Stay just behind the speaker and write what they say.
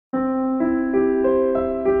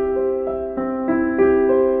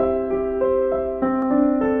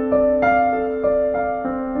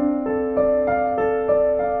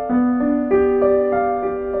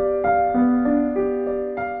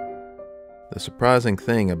surprising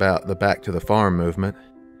thing about the Back to the Farm movement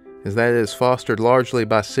is that it is fostered largely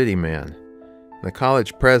by city men. The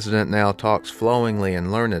college president now talks flowingly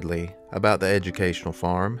and learnedly about the educational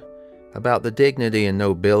farm, about the dignity and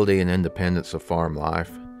nobility and independence of farm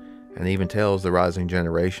life, and even tells the rising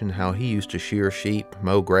generation how he used to shear sheep,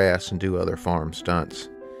 mow grass, and do other farm stunts.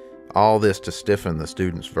 All this to stiffen the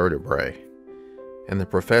students' vertebrae. And the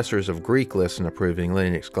professors of Greek listen approvingly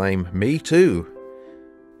and exclaim, "Me too!"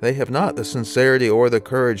 They have not the sincerity or the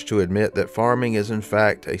courage to admit that farming is in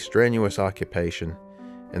fact a strenuous occupation,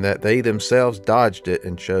 and that they themselves dodged it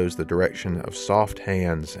and chose the direction of soft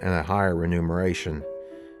hands and a higher remuneration.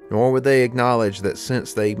 Nor would they acknowledge that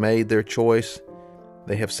since they made their choice,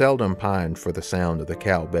 they have seldom pined for the sound of the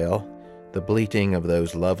cowbell, the bleating of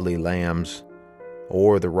those lovely lambs,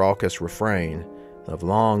 or the raucous refrain of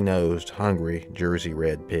long-nosed, hungry Jersey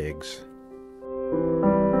red pigs.